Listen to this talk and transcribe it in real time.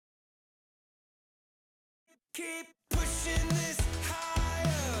Keep pushing this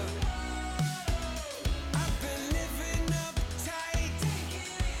higher. I've been living uptight.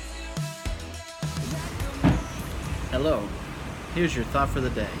 Hello, here's your thought for the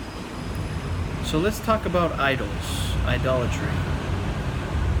day. So let's talk about idols, idolatry.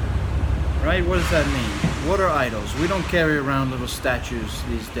 Right? What does that mean? What are idols? We don't carry around little statues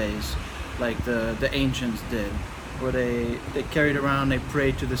these days like the ancients did, where they carried around, they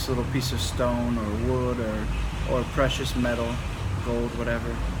prayed to this little piece of stone or wood or precious metal, gold,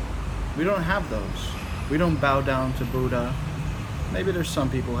 whatever. We don't have those. We don't bow down to Buddha. Maybe there's some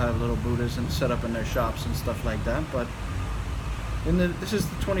people who have little Buddhas and set up in their shops and stuff like that, but this is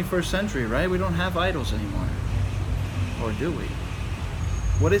the 21st century, right? We don't have idols anymore. Or do we?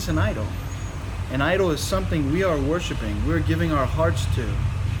 What is an idol? An idol is something we are worshiping, we're giving our hearts to.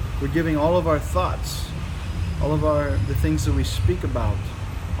 We're giving all of our thoughts, all of the things that we speak about,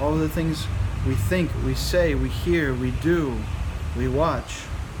 all of the things we think, we say, we hear, we do, we watch,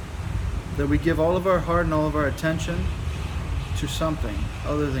 that we give all of our heart and all of our attention to something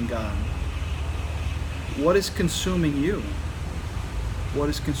other than God. What is consuming you? What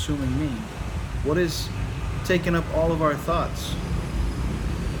is consuming me? What is taking up all of our thoughts?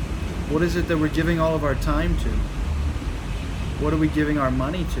 What is it that we're giving all of our time to? What are we giving our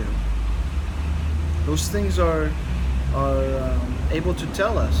money to? Those things are able to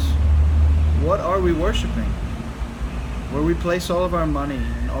tell us, what are we worshiping? Where we place all of our money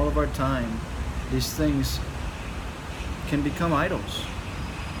and all of our time, these things can become idols.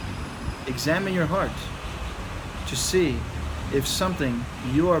 Examine your heart to see if something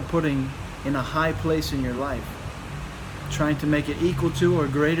you are putting in a high place in your life, trying to make it equal to or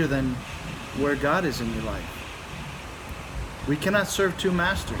greater than where God is in your life. We cannot serve two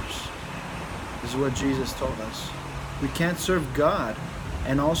masters. This is what Jesus told us. We can't serve God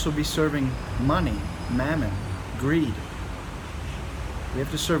and also be serving money, mammon, greed. We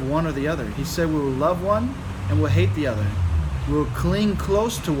have to serve one or the other. He said we will love one and we'll hate the other. We'll cling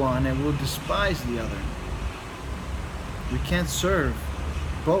close to one and we'll despise the other. We can't serve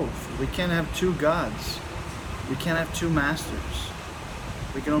both. We can't have two gods. We can't have two masters.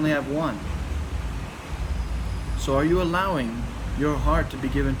 We can only have one. So are you allowing your heart to be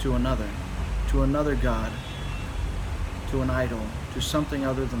given to another God, to an idol, to something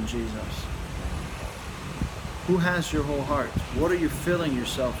other than Jesus? Who has your whole heart? What are you filling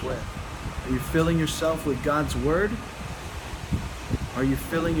yourself with? Are you filling yourself with God's word? Are you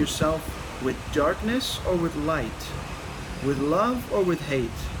filling yourself with darkness or with light? With love or with hate?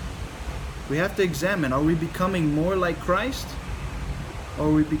 We have to examine, are we becoming more like Christ? Or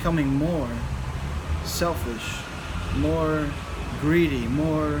are we becoming more selfish, more greedy,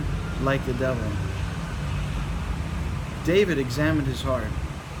 more like the devil? David examined his heart,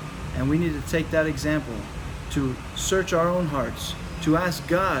 and we need to take that example to search our own hearts, to ask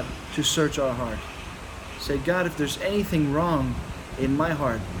God to search our heart. Say, God, if there's anything wrong in my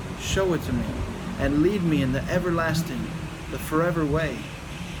heart, show it to me and lead me in the everlasting, the forever way.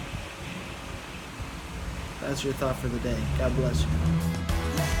 That's your thought for the day. God bless you.